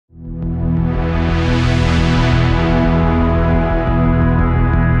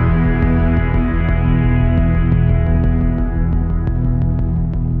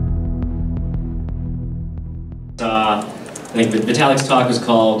think Vitalik's talk was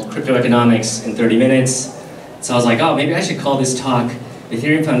called Crypto Economics in 30 Minutes. So I was like, oh, maybe I should call this talk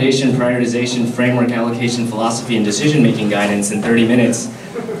Ethereum Foundation Prioritization Framework Allocation Philosophy and Decision-Making Guidance in 30 Minutes.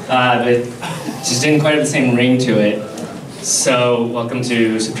 But it just didn't quite have the same ring to it. So welcome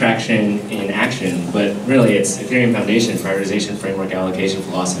to Subtraction in Action. But really it's Ethereum Foundation Prioritization Framework Allocation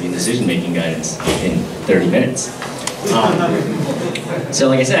Philosophy and Decision-Making Guidance in 30 minutes. So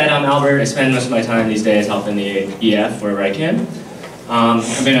like I said, I'm Albert. I spend most of my time these days helping the EF wherever I can.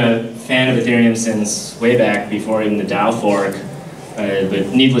 I've been a fan of Ethereum since way back before even the DAO fork.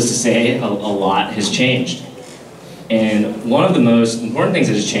 But needless to say, a lot has changed. And one of the most important things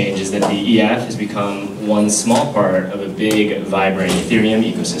that has changed is that the EF has become one small part of a big, vibrant Ethereum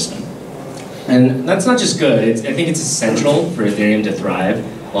ecosystem. And that's not just good, I think it's essential for Ethereum to thrive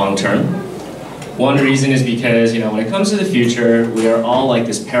long term. One reason is because, when it comes to the future, we are all like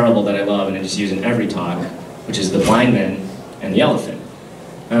this parable that I love and I just use in every talk, which is the blind men and the elephant.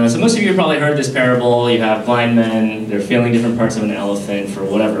 So most of you have probably heard this parable. You have blind men, they're feeling different parts of an elephant for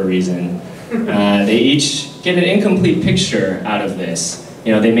whatever reason. They each get an incomplete picture out of this.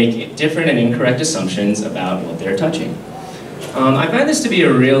 They make different and incorrect assumptions about what they're touching. I find this to be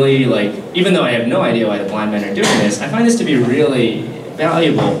a really, even though I have no idea why the blind men are doing this, I find this to be really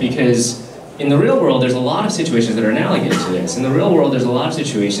valuable because in the real world, there's a lot of situations that are analogous to this. In the real world, there's a lot of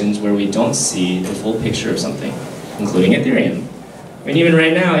situations where we don't see the full picture of something, including Ethereum. I mean, even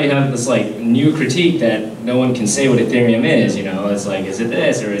right now, you have this new critique that no one can say what Ethereum is. It's like, is it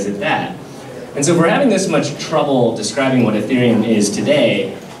this or is it that? And so if we're having this much trouble describing what Ethereum is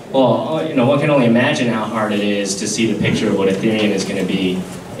today, well, one can only imagine how hard it is to see the picture of what Ethereum is going to be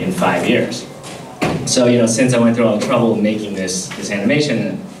in 5 years. So, since I went through all the trouble making this animation,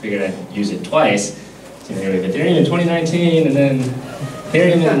 I figured I'd use it twice. So we have Ethereum in 2019, and then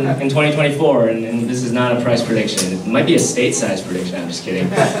Ethereum in 2024, and this is not a price prediction. It might be a state-sized prediction, I'm just kidding.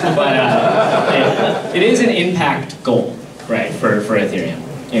 But it is an impact goal, right, for Ethereum.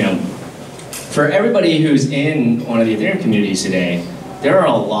 For everybody who's in one of the Ethereum communities today, there are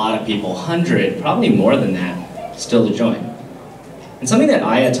a lot of people, 100, probably more than that, still to join. And something that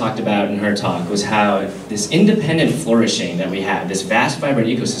Aya talked about in her talk was how this independent flourishing that we have, this vast, vibrant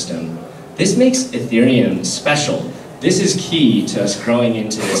ecosystem, this makes Ethereum special. This is key to us growing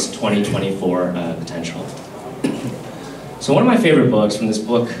into this 2024 potential. So one of my favorite books from this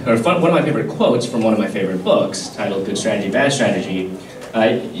book, or one of my favorite quotes from one of my favorite books, titled Good Strategy, Bad Strategy,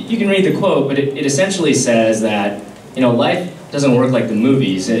 you can read the quote, but it essentially says that, life doesn't work like the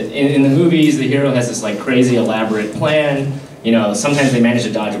movies. In the movies, the hero has this crazy elaborate plan. Sometimes they manage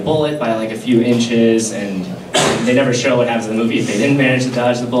to dodge a bullet by a few inches, and they never show what happens in the movie if they didn't manage to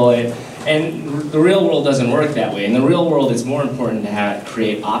dodge the bullet. And the real world doesn't work that way. In the real world, it's more important to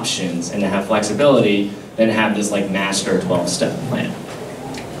create options and to have flexibility than to have this master 12-step plan.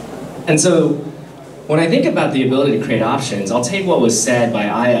 And so, when I think about the ability to create options, I'll take what was said by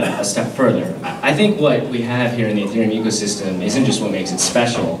Aya a step further. I think what we have here in the Ethereum ecosystem isn't just what makes it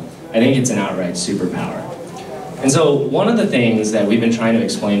special, I think it's an outright superpower. And so one of the things that we've been trying to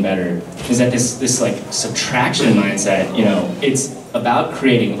explain better is that this subtraction mindset, it's about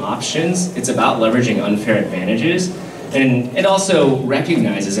creating options, it's about leveraging unfair advantages, and it also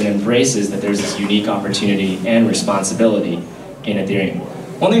recognizes and embraces that there's this unique opportunity and responsibility in Ethereum.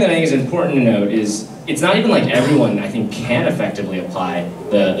 One thing that I think is important to note is it's not even like everyone, I think, can effectively apply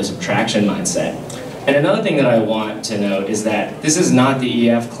the subtraction mindset. And another thing that I want to note is that this is not the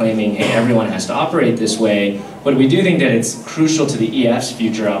EF claiming, hey, everyone has to operate this way, but we do think that it's crucial to the EF's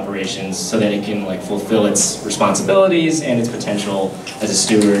future operations so that it can fulfill its responsibilities and its potential as a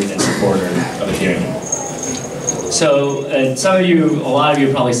steward and supporter of Ethereum. So a lot of you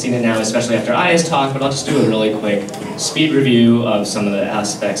have probably seen it now, especially after Aya's talk, but I'll just do a really quick speed review of some of the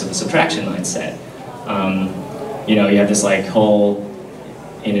aspects of the subtraction mindset. You have this whole,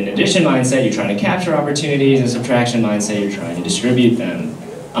 in an addition mindset, you're trying to capture opportunities, and subtraction mindset, you're trying to distribute them.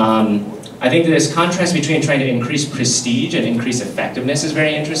 I think this contrast between trying to increase prestige and increase effectiveness is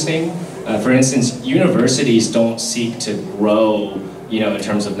very interesting. For instance, universities don't seek to grow, in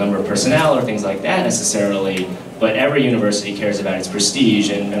terms of number of personnel or things like that necessarily, but every university cares about its prestige,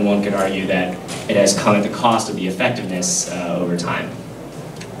 and one could argue that it has come at the cost of the effectiveness over time.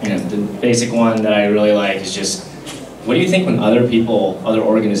 The basic one that I really like is just, what do you think when other people, other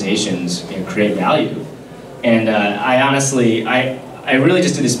organizations, create value? And I honestly, I really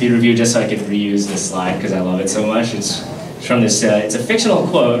just did a speed review just so I could reuse this slide because I love it so much. It's from this, it's a fictional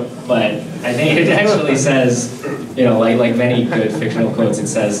quote, but I think it actually says, like many good fictional quotes, it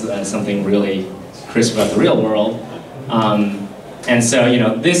says something really crisp about the real world. And so, you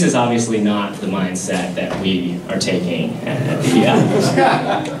know, this is obviously not the mindset that we are taking at the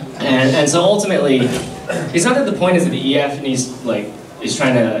EF. And so ultimately, it's not that the point is that the EF needs, like, is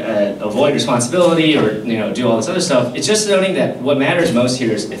trying to avoid responsibility or, you know, do all this other stuff. It's just noting that what matters most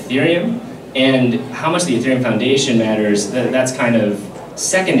here is Ethereum, and how much the Ethereum Foundation matters, that's kind of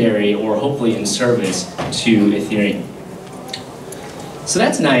secondary or hopefully in service to Ethereum. So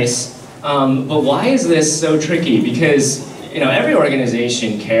that's nice, but why is this so tricky? Because, you know, every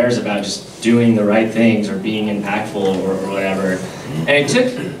organization cares about just doing the right things or being impactful or whatever. And it took,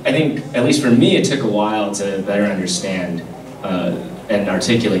 I think, at least for me, it took a while to better understand and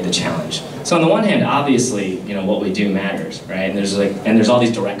articulate the challenge. So on the one hand, obviously, you know, what we do matters, right? And there's all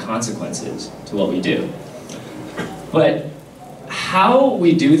these direct consequences to what we do. But how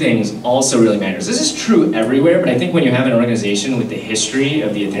we do things also really matters. This is true everywhere, but I think when you have an organization with the history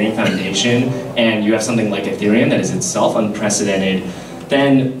of the Ethereum Foundation and you have something like Ethereum that is itself unprecedented,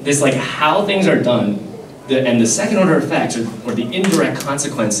 then this, like, how things are done and the second order effects or the indirect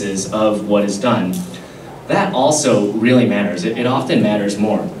consequences of what is done, that also really matters. It often matters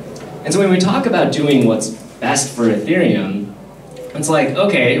more. And so when we talk about doing what's best for Ethereum, it's like,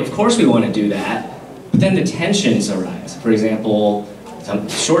 okay, of course we want to do that, but then the tensions arise. For example,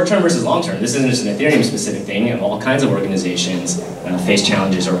 short-term versus long-term. This isn't just an Ethereum-specific thing, and all kinds of organizations face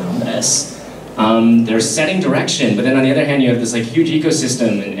challenges around this. They're setting direction, but then on the other hand, you have this, like, huge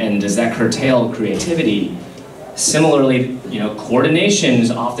ecosystem, and does that curtail creativity? Similarly, you know, coordination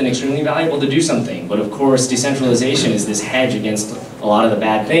is often extremely valuable to do something, but of course, decentralization is this hedge against a lot of the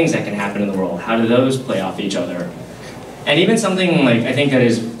bad things that can happen in the world. How do those play off each other? And even something, like, I think that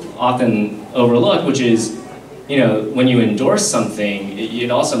is often overlooked, which is, you know, when you endorse something,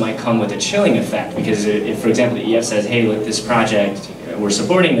 it also might come with a chilling effect, because if, for example, the EF says, hey, look, this project, we're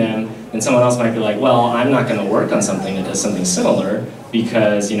supporting them, then someone else might be like, well, I'm not going to work on something that does something similar,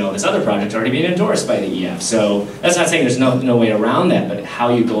 because, you know, this other project's already being endorsed by the EF. So that's not saying there's no way around that, but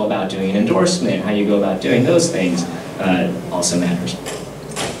how you go about doing an endorsement, how you go about doing those things also matters.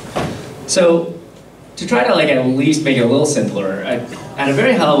 So to try to, like, at least make it a little simpler, at a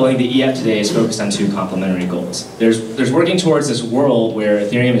very high level, I think the EF today is focused on two complementary goals. There's working towards this world where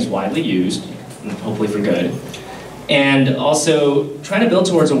Ethereum is widely used, hopefully for good, and also trying to build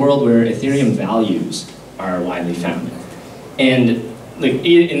towards a world where Ethereum values are widely found. And, like,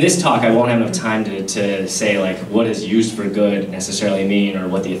 in this talk, I won't have enough time to say, like, what does used for good necessarily mean, or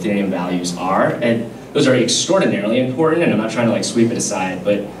what the Ethereum values are. And those are extraordinarily important, and I'm not trying to, like, sweep it aside,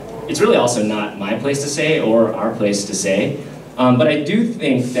 but it's really also not my place to say or our place to say. But I do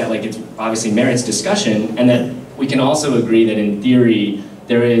think that, like, it obviously merits discussion, and that we can also agree that in theory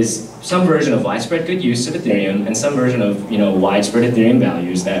there is some version of widespread good use of Ethereum and some version of, you know, widespread Ethereum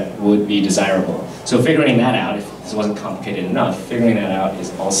values that would be desirable. So figuring that out, if this wasn't complicated enough, figuring that out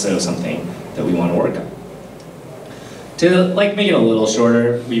is also something that we want to work on. To, like, make it a little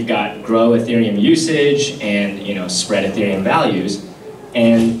shorter, we've got grow Ethereum usage and, you know, spread Ethereum values.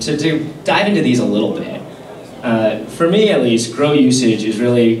 And to dive into these a little bit, for me at least, grow usage is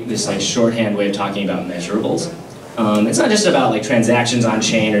really this, like, shorthand way of talking about measurables. It's not just about, like, transactions on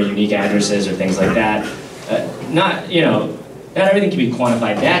chain or unique addresses or things like that. Not everything can be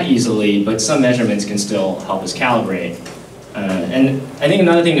quantified that easily, but some measurements can still help us calibrate. And I think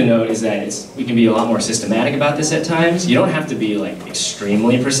another thing to note is that we can be a lot more systematic about this at times. You don't have to be, like,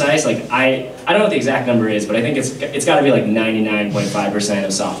 extremely precise. Like, I don't know what the exact number is, but I think it's got to be like 99.5%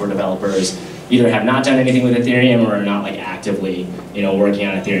 of software developers either have not done anything with Ethereum or are not, like, actively, you know, working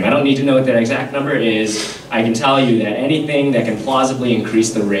on Ethereum. I don't need to know what that exact number is. I can tell you that anything that can plausibly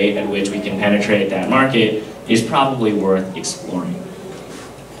increase the rate at which we can penetrate that market is probably worth exploring.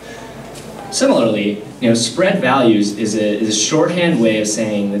 Similarly, you know, spread values is a shorthand way of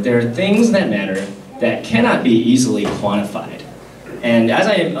saying that there are things that matter that cannot be easily quantified. And as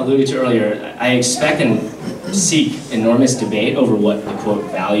I alluded to earlier, I expect and seek enormous debate over what the quote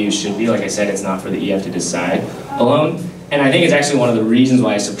values should be. Like I said, it's not for the EF to decide alone. And I think it's actually one of the reasons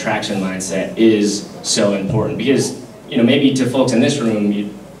why a subtraction mindset is so important. Because, you know, maybe to folks in this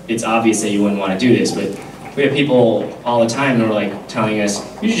room, it's obvious that you wouldn't want to do this, but we have people all the time who are, like, telling us,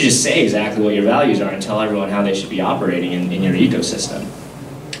 you should just say exactly what your values are and tell everyone how they should be operating in your ecosystem.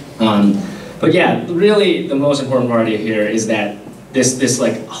 But yeah, really the most important part here is that this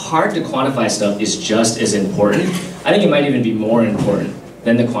like hard to quantify stuff is just as important. I think it might even be more important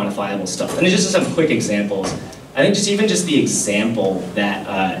than the quantifiable stuff. And just some quick examples. I think even just the example that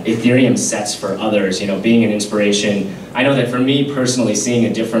Ethereum sets for others, you know, being an inspiration. I know that for me personally, seeing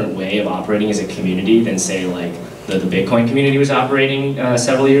a different way of operating as a community than, say, like the Bitcoin community was operating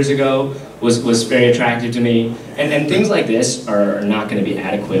several years ago was very attractive to me. And things like this are not going to be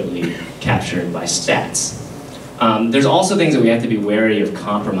adequately captured by stats. There's also things that we have to be wary of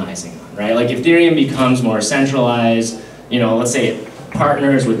compromising on, right? Like if Ethereum becomes more centralized, you know, let's say it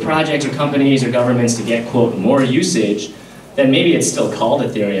partners with projects or companies or governments to get, quote, more usage, then maybe it's still called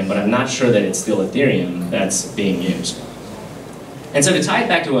Ethereum, but I'm not sure that it's still Ethereum that's being used. And so to tie it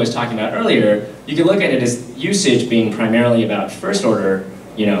back to what I was talking about earlier, you can look at it as usage being primarily about first order,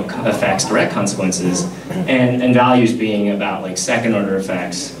 you know, effects, direct consequences, and values being about like second order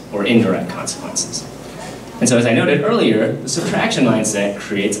effects or indirect consequences. And so as I noted earlier, the subtraction mindset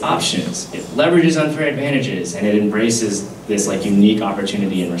creates options. It leverages unfair advantages and it embraces this like unique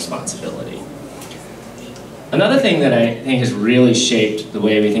opportunity and responsibility. Another thing that I think has really shaped the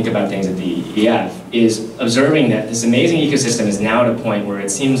way we think about things at the EF is observing that this amazing ecosystem is now at a point where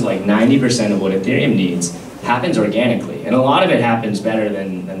it seems like 90% of what Ethereum needs happens organically. And a lot of it happens better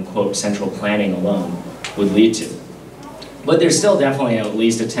than quote, central planning alone would lead to. But there's still definitely at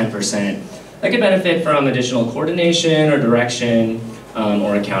least a 10% that could benefit from additional coordination or direction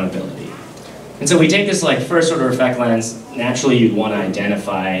or accountability. And so we take this like first order effect lens, naturally you'd want to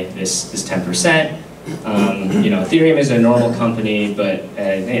identify this 10%. You know, Ethereum is a normal company, but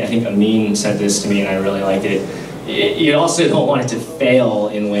I think Amin said this to me and I really liked it. You also don't want it to fail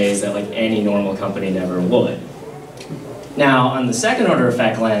in ways that like any normal company never would. Now, on the second order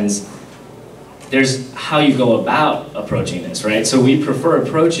effect lens, there's how you go about approaching this, right? So we prefer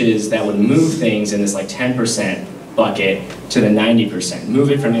approaches that would move things in this like 10% bucket to the 90%.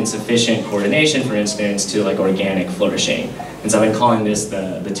 Move it from insufficient coordination, for instance, to like organic flourishing. And so I've been calling this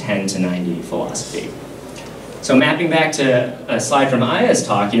the 10 to 90 philosophy. So mapping back to a slide from Aya's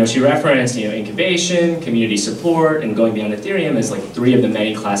talk, you know, she referenced, you know, incubation, community support, and going beyond Ethereum as like 3 of the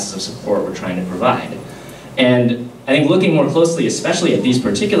many classes of support we're trying to provide. And I think looking more closely, especially at these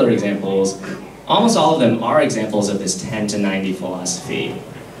particular examples, almost all of them are examples of this 10 to 90 philosophy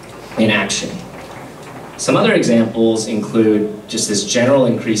in action. Some other examples include just this general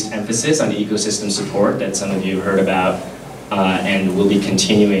increased emphasis on ecosystem support that some of you heard about and will be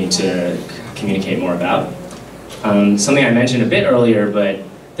continuing to communicate more about. Something I mentioned a bit earlier, but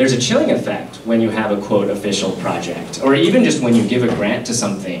there's a chilling effect when you have a quote official project, or even just when you give a grant to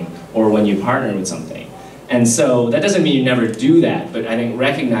something or when you partner with something. And so that doesn't mean you never do that, but I think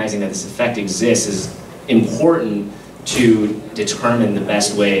recognizing that this effect exists is important to determine the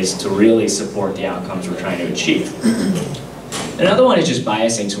best ways to really support the outcomes we're trying to achieve. Another one is just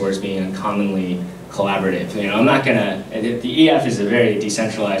biasing towards being uncommonly collaborative. You know, I'm not gonna, the EF is a very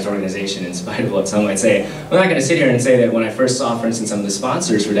decentralized organization in spite of what some might say. I'm not gonna sit here and say that when I first saw, for instance, some of the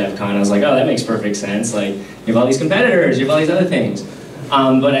sponsors for Devcon, I was like, oh, that makes perfect sense. Like, you have all these competitors, you have all these other things.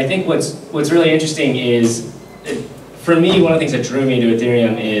 But I think what's really interesting is, for me, one of the things that drew me to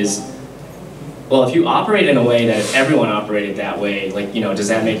Ethereum is, well, if you operate in a way that if everyone operated that way, like, you know, does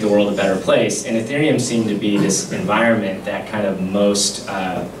that make the world a better place? And Ethereum seemed to be this environment that kind of most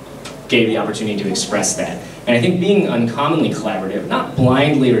gave the opportunity to express that. And I think being uncommonly collaborative, not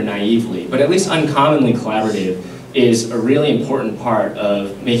blindly or naively, but at least uncommonly collaborative is a really important part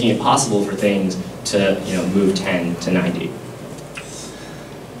of making it possible for things to, you know, move 10 to 90.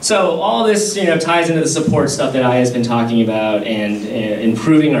 So all this, you know, ties into the support stuff that Aya's been talking about, and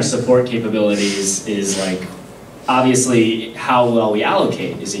improving our support capabilities is like, obviously how well we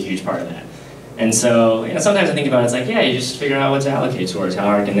allocate is a huge part of that. And so, you know, sometimes I think about it, it's like, yeah, you just figure out what to allocate towards, how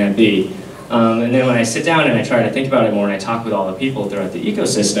hard can that be? And then when I sit down and I try to think about it more and I talk with all the people throughout the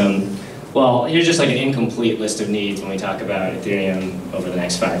ecosystem, well, here's just like an incomplete list of needs when we talk about Ethereum over the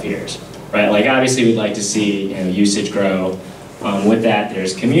next 5 years, right? Like obviously we'd like to see, you know, usage grow. With that,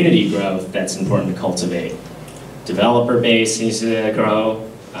 there's community growth that's important to cultivate. Developer base needs to grow,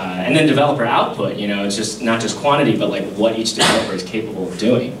 and then developer output. You know, it's just not just quantity, but like what each developer is capable of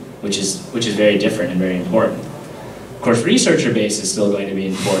doing, which is very different and very important. Of course, researcher base is still going to be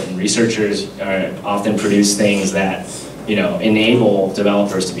important. Researchers often produce things that, you know, enable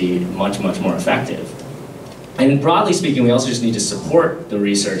developers to be much more effective. And broadly speaking, we also just need to support the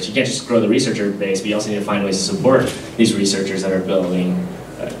research. You can't just grow the researcher base, but you also need to find ways to support these researchers that are building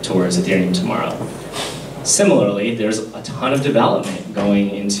towards Ethereum tomorrow. Similarly, there's a ton of development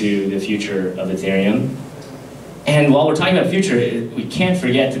going into the future of Ethereum. And while we're talking about future, we can't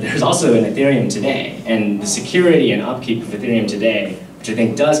forget that there's also an Ethereum today. And the security and upkeep of Ethereum today, which I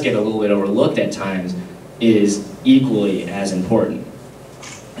think does get a little bit overlooked at times, is equally as important.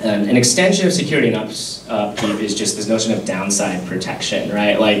 An extension of security and upkeep is just this notion of downside protection,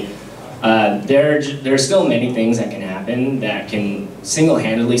 right? Like, There are still many things that can happen that can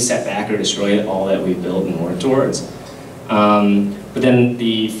single-handedly set back or destroy all that we've built and worked towards. But then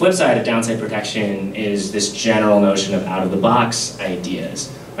the flip side of downside protection is this general notion of out-of-the-box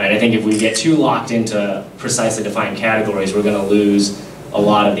ideas. Right? I think if we get too locked into precisely defined categories, we're going to lose a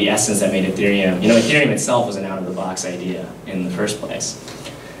lot of the essence that made Ethereum. Ethereum itself was an out-of-the-box idea in the first place.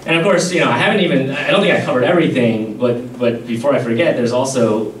 And of course, I don't think I covered everything, but before I forget, there's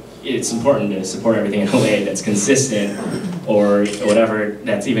also, it's important to support everything in a way that's consistent, or whatever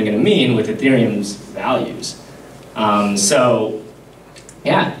that's even going to mean, with Ethereum's values.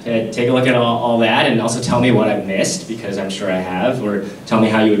 Yeah, take a look at all that, and also tell me what I've missed, because I'm sure I have, or tell me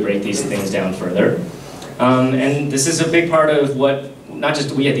how you would break these things down further. And this is a big part of what, not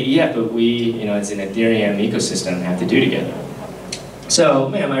just we at the EF, but we, it's an Ethereum ecosystem, have to do together. So,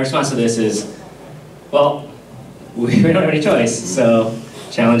 my response to this is, well, we don't have any choice, so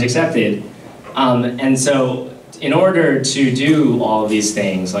challenge accepted. And so, in order to do all of these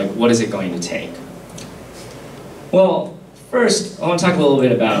things, like, what is it going to take? Well, first, I want to talk a little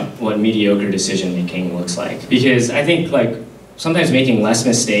bit about what mediocre decision-making looks like, because I think, sometimes making less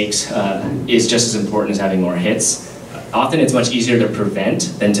mistakes is just as important as having more hits. Often it's much easier to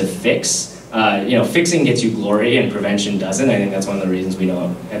prevent than to fix. Fixing gets you glory and prevention doesn't. I think that's one of the reasons we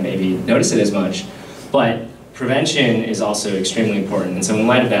don't maybe notice it as much. But prevention is also extremely important. And so in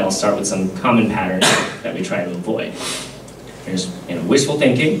light of that, I'll start with some common patterns that we try to avoid. There's wishful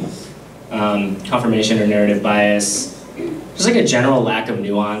thinking, confirmation or narrative bias, just like a general lack of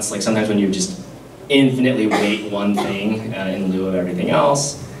nuance, like sometimes when you just infinitely weight one thing in lieu of everything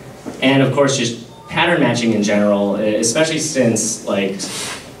else. And of course, just pattern matching in general, especially since,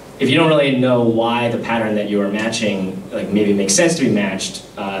 if you don't really know why the pattern that you are matching, maybe makes sense to be matched,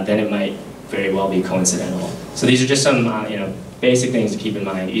 then it might very well be coincidental. So these are just some, basic things to keep in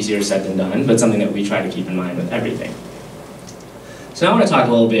mind, easier said than done, but something that we try to keep in mind with everything. So now I want to talk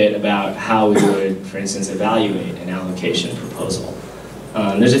a little bit about how we would, for instance, evaluate an allocation proposal.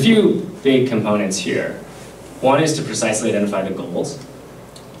 There's a few big components here. One is to precisely identify the goals.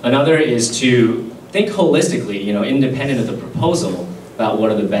 Another is to think holistically, independent of the proposal, about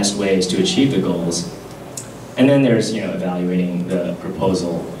what are the best ways to achieve the goals. And then there's, evaluating the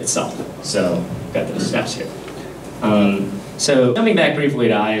proposal itself. So, got those steps here. So, coming back briefly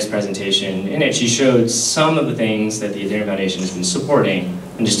to Aya's presentation, in it she showed some of the things that the Ethereum Foundation has been supporting.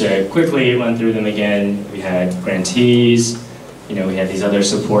 And just to quickly run through them again, we had grantees, we had these other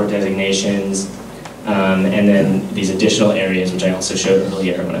support designations, and then these additional areas, which I also showed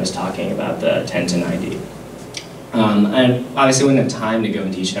earlier when I was talking about the 10 to 90. I obviously wouldn't have time to go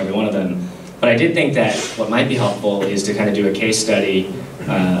into each and every one of them, but I did think that what might be helpful is to kind of do a case study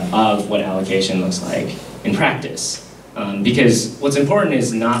of what allocation looks like in practice. Because what's important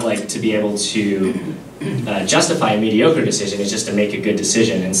is not to be able to justify a mediocre decision, it's just to make a good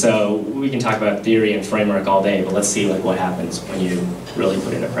decision. And so we can talk about theory and framework all day, but let's see what happens when you really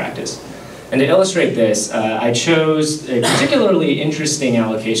put it into practice. And to illustrate this, I chose a particularly interesting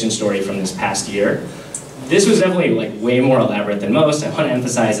allocation story from this past year. This was definitely way more elaborate than most. I want to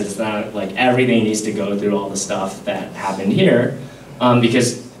emphasize that it's not everything needs to go through all the stuff that happened here,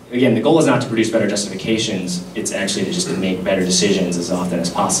 because again, the goal is not to produce better justifications, it's actually just to make better decisions as often as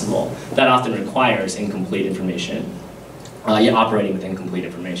possible. That often requires incomplete information, operating with incomplete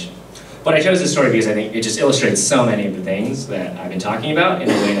information. But I chose this story because I think it just illustrates so many of the things that I've been talking about in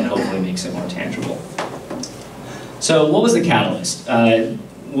a way that hopefully makes it more tangible. So what was the catalyst?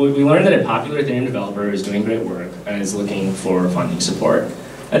 We learned that a popular Ethereum developer is doing great work and is looking for funding support.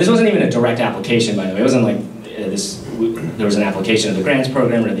 This wasn't even a direct application, by the way. It wasn't there was an application of the grants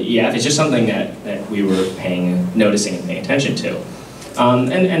program or the EF. It's just something that we were noticing and paying attention to.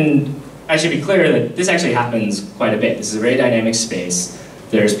 And I should be clear that this actually happens quite a bit. This is a very dynamic space.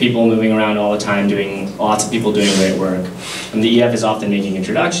 There's people moving around all the time, lots of people doing great work. And the EF is often making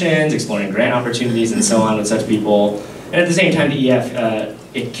introductions, exploring grant opportunities, and so on with such people. And at the same time, the EF,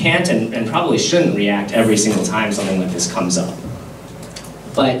 it can't and probably shouldn't react every single time something like this comes up.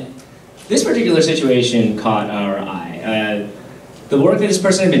 But this particular situation caught our eye. The work that this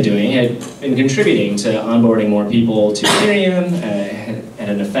person had been doing had been contributing to onboarding more people to Ethereum, had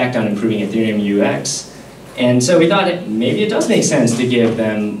an effect on improving Ethereum UX. And so we thought maybe it does make sense to give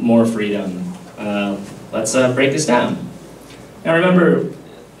them more freedom. Let's break this down. Now remember,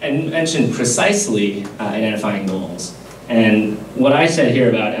 I mentioned precisely identifying goals. And what I said here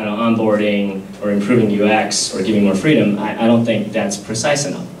about onboarding or improving UX or giving more freedom, I don't think that's precise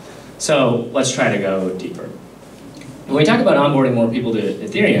enough. So let's try to go deeper. When we talk about onboarding more people to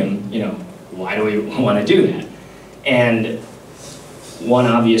Ethereum, why do we want to do that? And one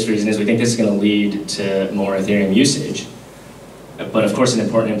obvious reason is we think this is going to lead to more Ethereum usage. But of course, an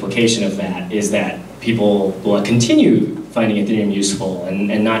important implication of that is that people will continue finding Ethereum useful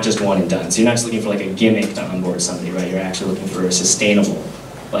and not just one and done. So you're not just looking for like a gimmick to onboard somebody, right? You're actually looking for a sustainable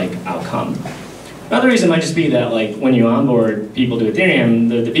outcome. Another reason might just be that like when you onboard people to Ethereum,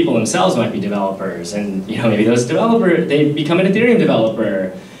 the people themselves might be developers, and maybe those developers, they become an Ethereum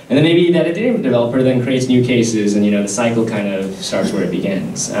developer. And then maybe that Ethereum developer then creates new cases, and the cycle kind of starts where it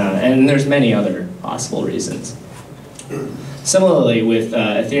begins. And there's many other possible reasons. Similarly with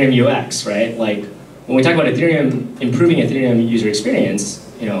Ethereum UX, right? Like when we talk about Ethereum, improving Ethereum user experience,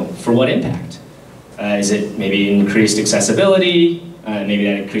 for what impact? Is it maybe increased accessibility? Maybe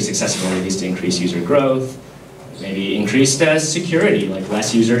that increased accessibility leads to increased user growth. Maybe increased security, like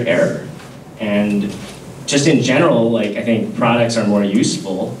less user error. And just in general, I think products are more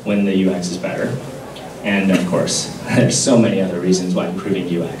useful when the UX is better. And of course, there's so many other reasons why improving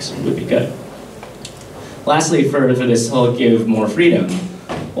UX would be good. Lastly, for this whole give more freedom,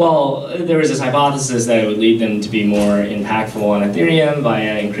 well, there was this hypothesis that it would lead them to be more impactful on Ethereum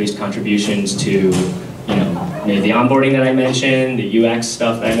via increased contributions to, maybe the onboarding that I mentioned, the UX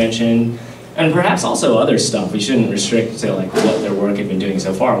stuff that I mentioned, and perhaps also other stuff. We shouldn't restrict to what their work had been doing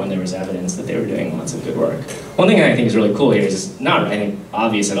so far when there was evidence that they were doing lots of good work. One thing I think is really cool here is it's not, I think,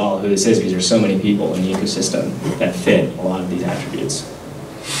 obvious at all who this is because there's so many people in the ecosystem that fit a lot of these attributes.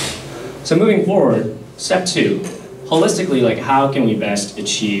 So moving forward, step 2, holistically, how can we best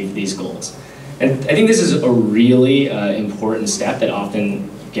achieve these goals? And I think this is a really important step that often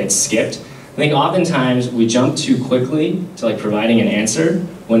gets skipped. I think oftentimes we jump too quickly to providing an answer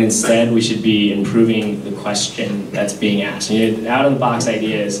when instead we should be improving the question that's being asked. Out-of-the-box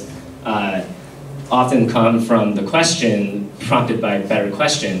ideas often come from the question prompted by better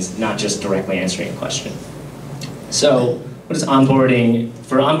questions, not just directly answering a question. So what is onboarding?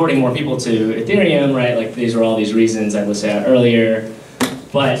 For onboarding more people to Ethereum, right? These are all these reasons I listed out earlier.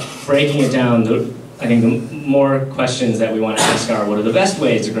 But breaking it down, I think the more questions that we want to ask are, what are the best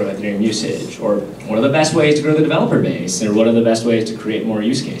ways to grow Ethereum usage? Or what are the best ways to grow the developer base? Or what are the best ways to create more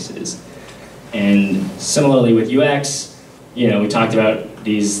use cases? And similarly with UX, we talked about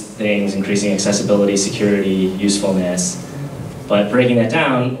these things, increasing accessibility, security, usefulness. But breaking that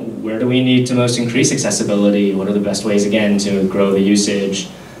down, where do we need to most increase accessibility? What are the best ways, again, to grow the usage?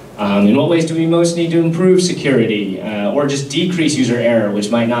 In what ways do we most need to improve security or just decrease user error,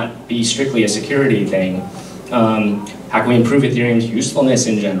 which might not be strictly a security thing? How can we improve Ethereum's usefulness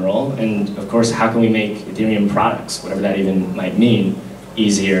in general? And of course, how can we make Ethereum products, whatever that even might mean,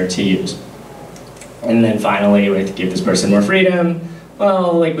 easier to use? And then finally, we have to give this person more freedom.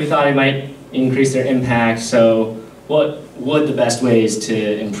 Well, we thought it might increase their impact, so what would the best ways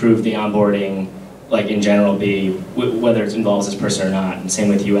to improve the onboarding in general be, whether it involves this person or not, and same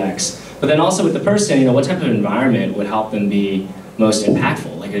with UX. But then also with the person, what type of environment would help them be most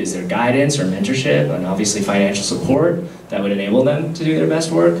impactful? Is there guidance or mentorship and obviously financial support that would enable them to do their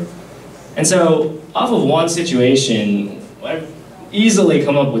best work? And so off of one situation, I've easily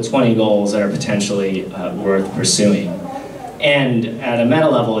come up with 20 goals that are potentially worth pursuing. And at a meta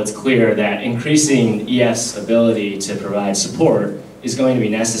level, it's clear that increasing EF's ability to provide support is going to be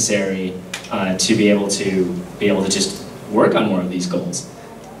necessary to be able to just work on more of these goals.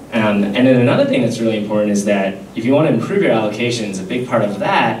 And then another thing that's really important is that if you want to improve your allocations, a big part of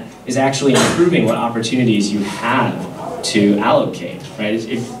that is actually improving what opportunities you have to allocate, right?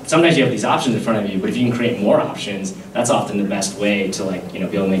 Sometimes you have these options in front of you, but if you can create more options, that's often the best way to be able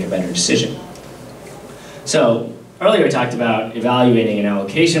to make a better decision. So earlier I talked about evaluating an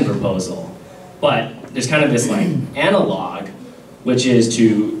allocation proposal, but there's kind of this analog, which is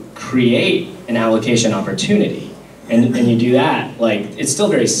to create an allocation opportunity. And you do that, it's still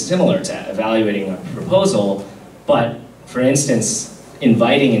very similar to evaluating a proposal, but for instance,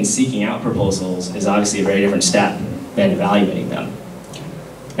 inviting and seeking out proposals is obviously a very different step than evaluating them.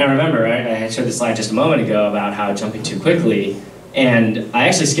 Now remember, I showed this slide just a moment ago about how jumping too quickly, and I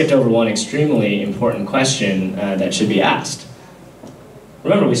actually skipped over one extremely important question that should be asked.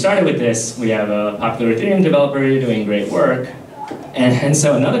 Remember, we started with this, we have a popular Ethereum developer doing great work, and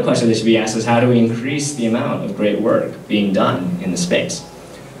so another question that should be asked is how do we increase the amount of great work being done in the space?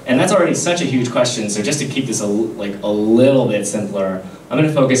 And that's already such a huge question, so just to keep this a little bit simpler, I'm going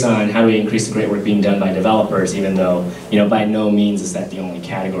to focus on how do we increase the great work being done by developers, even though by no means is that the only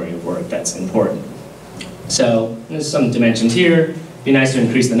category of work that's important. So there's some dimensions here. It'd be nice to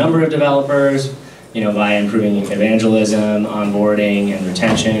increase the number of developers, by improving evangelism, onboarding, and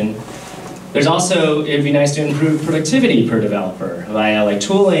retention. There's also, it'd be nice to improve productivity per developer via like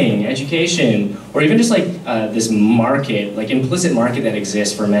tooling, education, or even just like this market, like implicit market that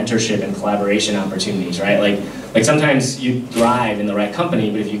exists for mentorship and collaboration opportunities, right? Like sometimes you thrive in the right company,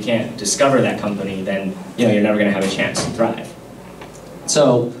 but if you can't discover that company, then you're never gonna have a chance to thrive.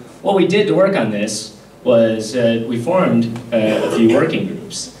 So what we did to work on this was we formed a few working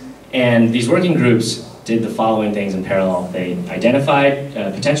groups. And these working groups did the following things in parallel. They identified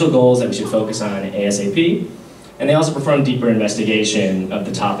potential goals that we should focus on ASAP, and they also performed deeper investigation of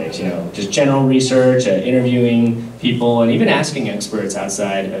the topics, just general research, interviewing people, and even asking experts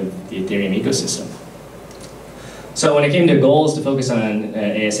outside of the Ethereum ecosystem. So when it came to goals to focus on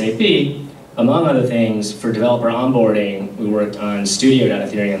ASAP, among other things, for developer onboarding, we worked on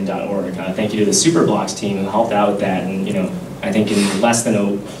studio.ethereum.org. Thank you to the Superblocks team who helped out with that, and I think in less than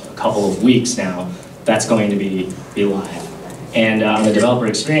a couple of weeks now, that's going to be live. And on the developer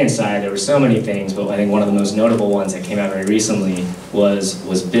experience side, there were so many things, but I think one of the most notable ones that came out very recently was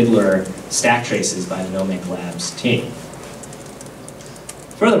Bidler stack traces by the Nomic Labs team.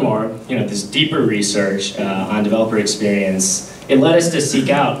 Furthermore, this deeper research on developer experience, it led us to seek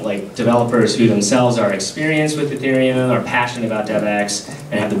out developers who themselves are experienced with Ethereum, are passionate about DevX,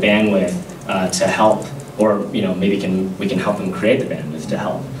 and have the bandwidth to help, or maybe we can help them create the bandwidth to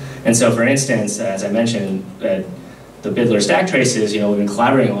help. And so, for instance, as I mentioned, the Bidler stack traces, we've been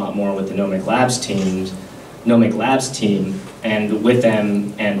collaborating a lot more with the Nomic Labs team, and with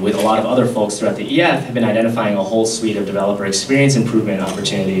them and with a lot of other folks throughout the EF have been identifying a whole suite of developer experience improvement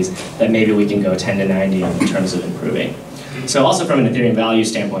opportunities that maybe we can go 10 to 90 in terms of improving. So also from an Ethereum value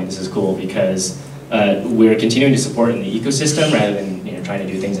standpoint, this is cool because we're continuing to support in the ecosystem rather than trying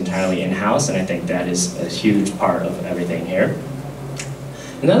to do things entirely in-house, and I think that is a huge part of everything here.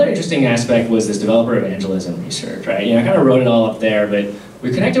 Another interesting aspect was this developer evangelism research, right? I kind of wrote it all up there, but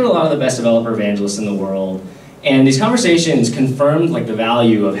we connected with a lot of the best developer evangelists in the world, and these conversations confirmed the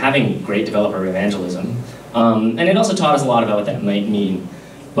value of having great developer evangelism, and it also taught us a lot about what that might mean.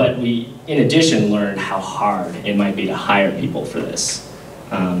 But we, in addition, learned how hard it might be to hire people for this.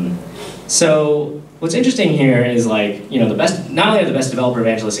 So what's interesting here is not only are the best developer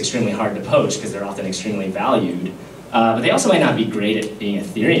evangelists extremely hard to poach because they're often extremely valued, but they also might not be great at being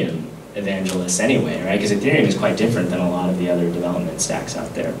Ethereum evangelists anyway, right? Because Ethereum is quite different than a lot of the other development stacks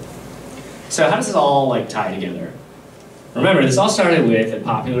out there. So how does this all tie together? Remember, this all started with a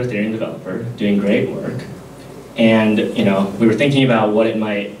popular Ethereum developer doing great work, and we were thinking about what it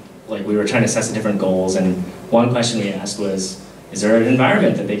might, we were trying to assess the different goals, and one question we asked was, is there an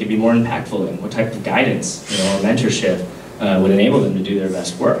environment that they could be more impactful in? What type of guidance, or mentorship would enable them to do their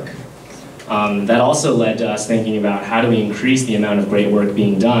best work? That also led to us thinking about how do we increase the amount of great work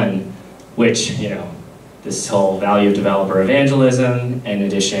being done, which, this whole value of developer evangelism, and in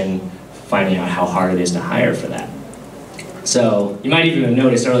addition, finding out how hard it is to hire for that. So you might even have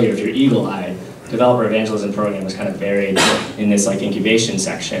noticed earlier, if you're eagle-eyed, developer evangelism program was kind of buried in this incubation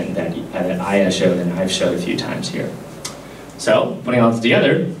section that Aya showed and I've showed a few times here. So putting all this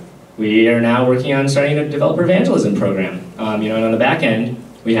together, we are now working on starting a developer evangelism program. And on the back end,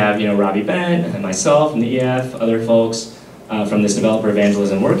 we have Robbie Bent and myself from the EF, other folks from this developer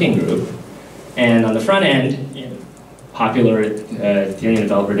evangelism working group. And on the front end, popular Ethereum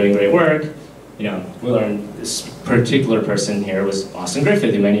developer doing great work. We learned this particular person here was Austin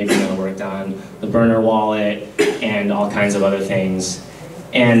Griffith, who many of you know worked on the burner wallet and all kinds of other things.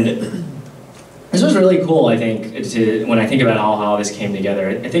 And this was really cool, I think, when I think about how this came together.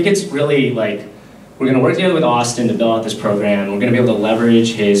 I think it's really we're going to work together with Austin to build out this program. We're going to be able to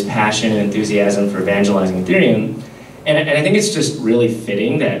leverage his passion and enthusiasm for evangelizing Ethereum. And I think it's just really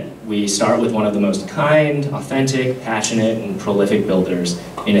fitting that we start with one of the most kind, authentic, passionate, and prolific builders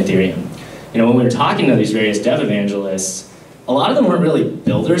in Ethereum. When we were talking to these various dev evangelists, a lot of them weren't really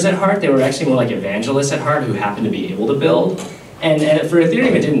builders at heart. They were actually more like evangelists at heart who happened to be able to build. And for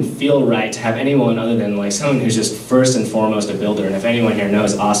Ethereum, it didn't feel right to have anyone other than someone who's just first and foremost a builder. And if anyone here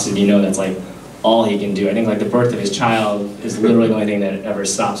knows Austin, that's all he can do. I think the birth of his child is literally the only thing that ever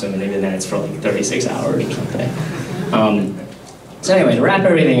stops him, and even then it's for 36 hours or something. So anyway, to wrap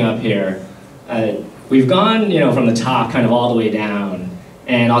everything up here, we've gone from the top kind of all the way down,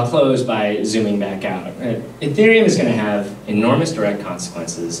 and I'll close by zooming back out. Ethereum is going to have enormous direct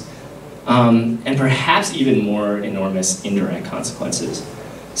consequences, and perhaps even more enormous indirect consequences.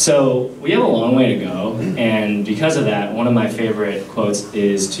 So we have a long way to go, and because of that, one of my favorite quotes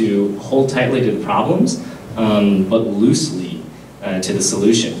is to hold tightly to the problems, but loosely to the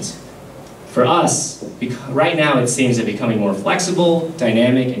solutions. For us, right now it seems that becoming more flexible,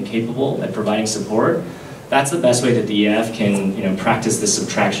 dynamic, and capable at providing support that's the best way that the EF can practice this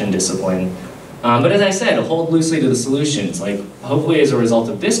subtraction discipline. But as I said, hold loosely to the solutions. Like, hopefully as a result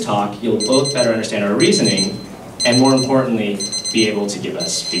of this talk, you'll both better understand our reasoning, and more importantly, be able to give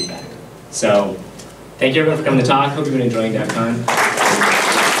us feedback. So, thank you everyone for coming to talk. Hope you've been enjoying Devcon.